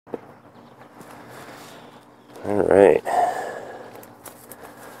Alright,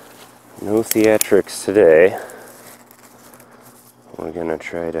 no theatrics today. We're gonna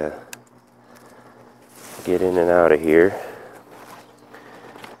try to get in and out of here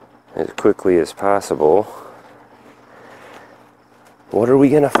as quickly as possible. What are we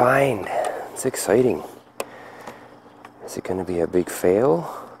gonna find? It's exciting. Is it gonna be a big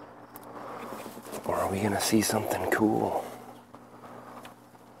fail? Or are we gonna see something cool?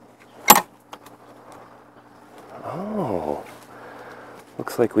 Oh,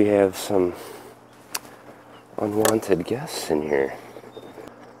 looks like we have some unwanted guests in here.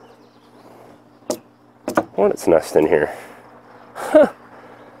 Hornet's nest in here. Huh.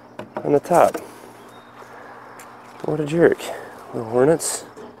 On the top. What a jerk. Little hornets.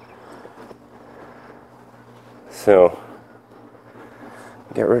 So,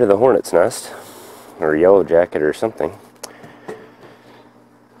 get rid of the hornet's nest, or yellow jacket or something.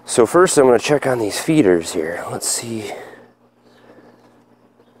 So first I'm going to check on these feeders here. Let's see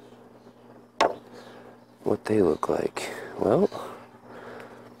what they look like. Well,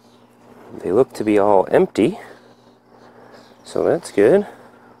 they look to be all empty, so that's good.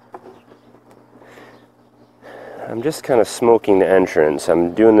 I'm just kind of smoking the entrance.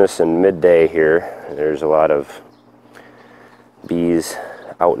 I'm doing this in midday here. There's a lot of bees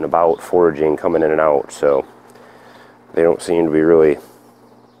out and about foraging, coming in and out, so they don't seem to be really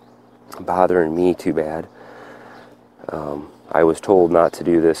bothering me too bad. I was told not to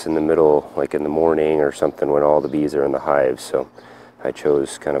do this in the middle, like in the morning or something, when all the bees are in the hive, so I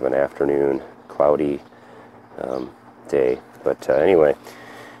chose kind of an afternoon, cloudy day. But anyway,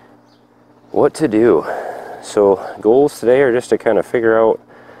 what to do? So goals today are just to kind of figure out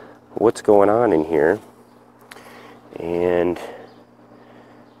what's going on in here, and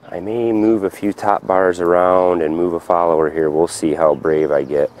I may move a few top bars around and move a follower here. We'll see how brave I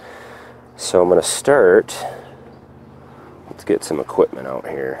get. So I'm going to start. Let's get some equipment out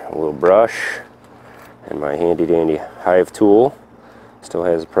here. A little brush and my handy dandy hive tool. Still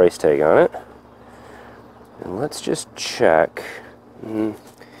has a price tag on it. And let's just check. I'm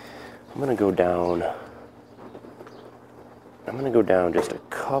going to go down. I'm going to go down just a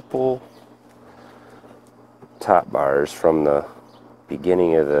couple top bars from the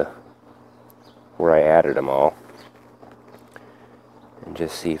beginning of the where I added them all, and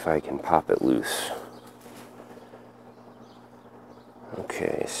just see if I can pop it loose.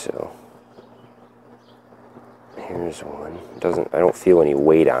 Okay, so here's one. I don't feel any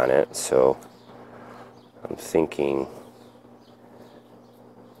weight on it, so I'm thinking,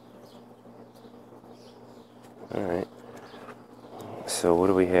 alright, so what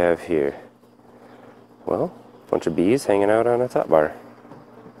do we have here? Well, a bunch of bees hanging out on a top bar.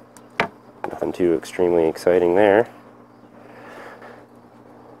 Nothing too extremely exciting there.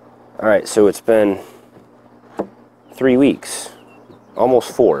 Alright, so it's been 3 weeks,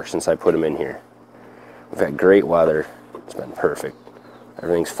 almost 4, since I put them in here. We've had great weather. It's been perfect.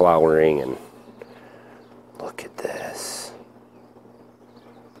 Everything's flowering, and look at this.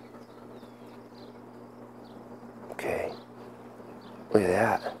 Okay. Look at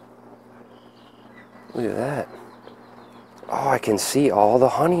that. Look at that. Oh, I can see all the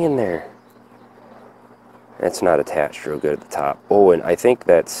honey in there. It's not attached real good at the top. Oh, and I think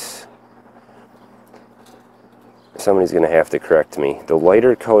that's... Somebody's going to have to correct me. The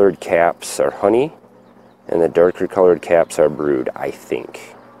lighter colored caps are honey, and the darker colored caps are brood, I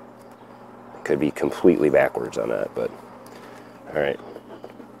think. Could be completely backwards on that, but... Alright.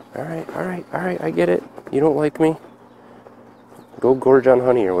 Alright, I get it. You don't like me? Go gorge on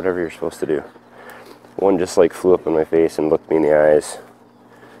honey or whatever you're supposed to do. One just like flew up in my face and looked me in the eyes.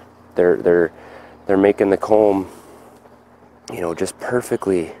 They're making the comb, you know, just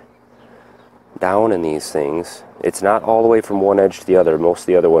perfectly down in these things. It's not all the way from one edge to the other. Most of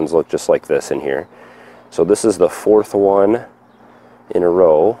the other ones look just like this in here. So this is the 4th one in a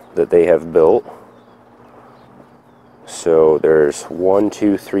row that they have built. So there's 1,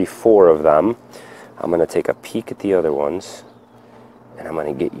 2, 3, 4 of them. I'm going to take a peek at the other ones, and I'm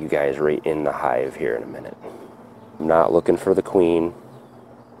going to get you guys right in the hive here in a minute. I'm not looking for the queen.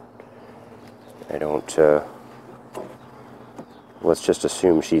 I don't, let's just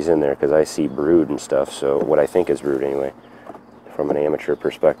assume she's in there because I see brood and stuff, so what I think is brood anyway, from an amateur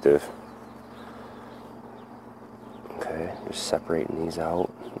perspective. Okay, just separating these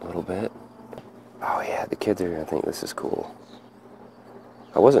out a little bit. Oh yeah, the kids are going to think this is cool.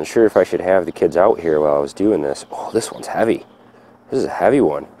 I wasn't sure if I should have the kids out here while I was doing this. Oh, this one's heavy. This is a heavy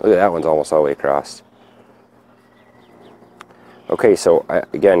one. Look at that, one's almost all the way across. Okay, so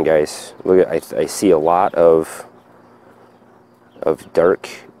again, guys, look at I see a lot of dark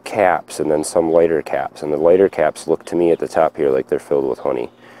caps and then some lighter caps, and the lighter caps look to me at the top here like they're filled with honey.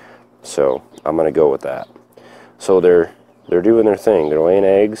 So I'm gonna go with that. So they're doing their thing. They're laying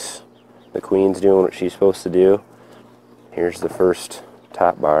eggs. The queen's doing what she's supposed to do. Here's the first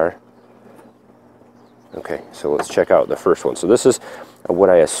top bar. Okay, so let's check out the first one. So this is what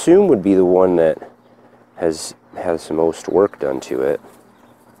I assume would be the one that has the most work done to it.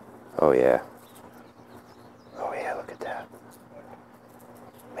 Oh yeah. Oh yeah, look at that.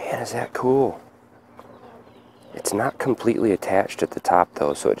 Man, is that cool. It's not completely attached at the top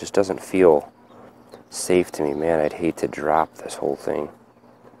though, so it just doesn't feel safe to me. Man, I'd hate to drop this whole thing.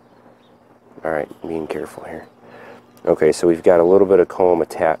 Alright, being careful here. Okay, so we've got a little bit of comb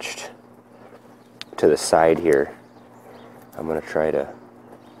attached to the side here. I'm going to try to...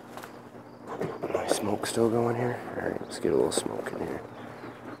 My smoke still going here? Alright, let's get a little smoke in here.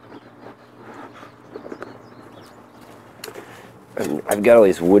 And I've got all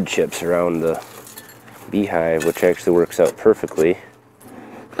these wood chips around the beehive, which actually works out perfectly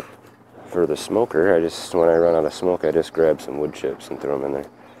for the smoker. When I run out of smoke, I just grab some wood chips and throw them in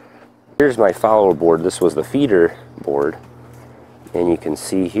there. Here's my follower board. This was the feeder board, and you can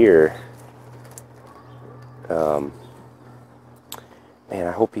see here, man,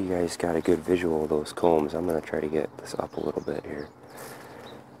 I hope you guys got a good visual of those combs. I'm going to try to get this up a little bit here.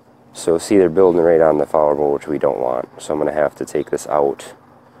 So see, they're building right on the follower board, which we don't want. So I'm going to have to take this out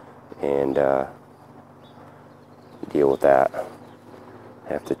and deal with that.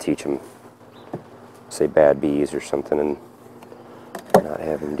 Have to teach them, say, bad bees or something, and not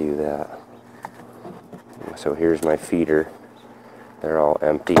have them do that. So here's my feeder. They're all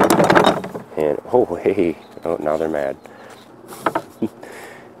empty. And oh hey, oh, now they're mad.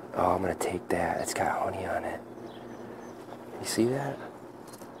 Oh, I'm gonna take that. It's got honey on it. You see that?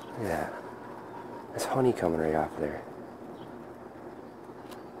 Look at that. There's honey coming right off there.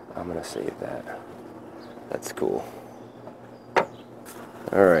 I'm gonna save that. That's cool.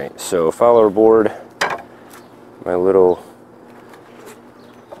 Alright, so follower board, my little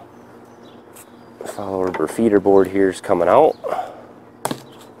follower or feeder board here is coming out.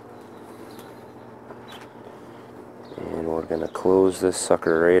 And we're going to close this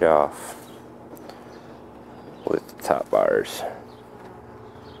sucker right off with the top bars.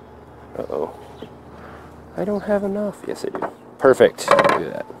 Uh-oh. I don't have enough. Yes, I do. Perfect. Look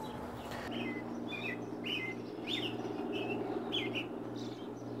at that.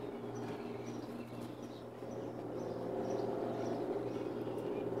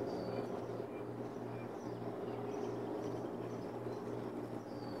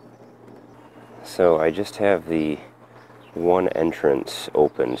 So I just have the one entrance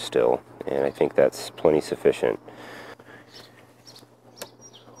open still, and I think that's plenty sufficient.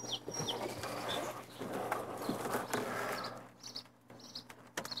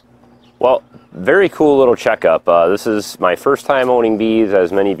 Well, very cool little checkup. This is my first time owning bees,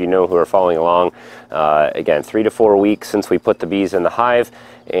 as many of you know who are following along. Again, 3 to 4 weeks since we put the bees in the hive,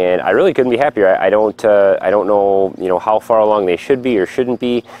 and I really couldn't be happier. I don't know, how far along they should be or shouldn't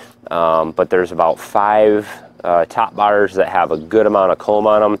be, but there's about 5 top bars that have a good amount of comb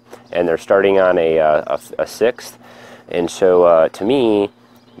on them, and they're starting on a 6th. And so to me,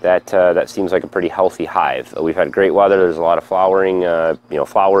 that seems like a pretty healthy hive. We've had great weather. There's a lot of flowering,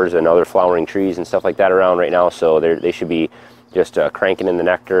 flowers and other flowering trees and stuff like that around right now. So they should be just cranking in the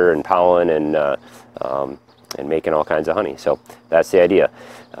nectar and pollen and making all kinds of honey. So that's the idea.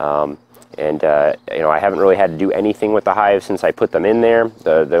 I haven't really had to do anything with the hive since I put them in there.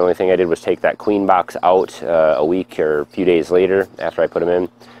 The only thing I did was take that queen box out a week or a few days later after I put them in.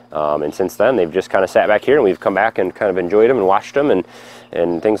 And since then, they've just kind of sat back here, and we've come back and kind of enjoyed them and watched them and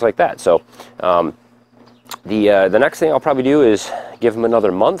things like that. So the next thing I'll probably do is give them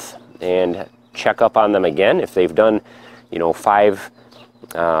another month and check up on them again. If they've done,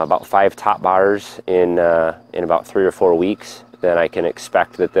 about 5 top bars in about 3 or 4 weeks, then I can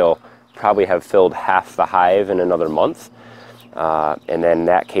expect that they'll probably have filled half the hive in another month. And then in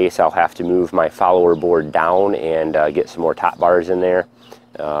that case, I'll have to move my follower board down and get some more top bars in there.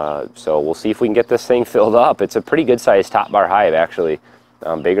 So we'll see if we can get this thing filled up. It's a pretty good sized top bar hive, actually,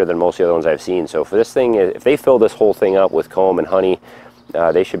 bigger than most of the other ones I've seen. So for this thing, if they fill this whole thing up with comb and honey,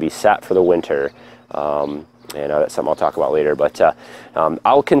 they should be set for the winter. And that's something I'll talk about later. But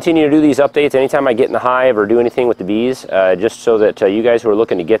I'll continue to do these updates anytime I get in the hive or do anything with the bees, just so that you guys who are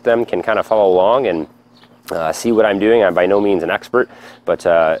looking to get them can kind of follow along and see what I'm doing. I'm by no means an expert, but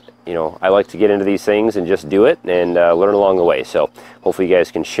I like to get into these things and just do it and learn along the way. So hopefully you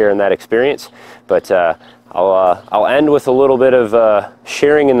guys can share in that experience. But I'll end with a little bit of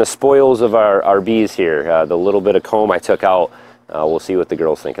sharing in the spoils of our bees here. The little bit of comb I took out we'll see what the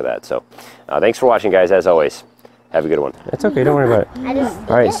girls think of that. So thanks for watching, guys, as always. Have a good one. It's okay, don't worry about it.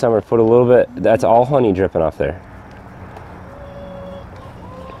 All right, Summer, put a little bit. That's all honey dripping off there.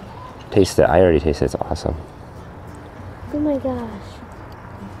 Taste it. I already tasted it. It's awesome. Oh my gosh.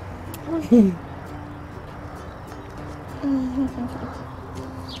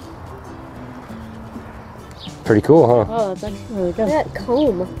 Pretty cool, huh? Oh, that's actually really good. That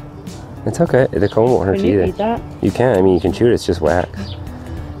comb. It's okay. The comb won't hurt Can you you either. eat that? You can. I mean, you can chew it. It's just wax.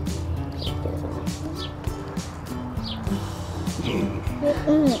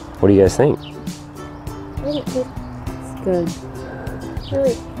 What do you guys think? Really good. It's good.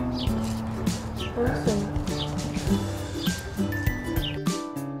 Really awesome.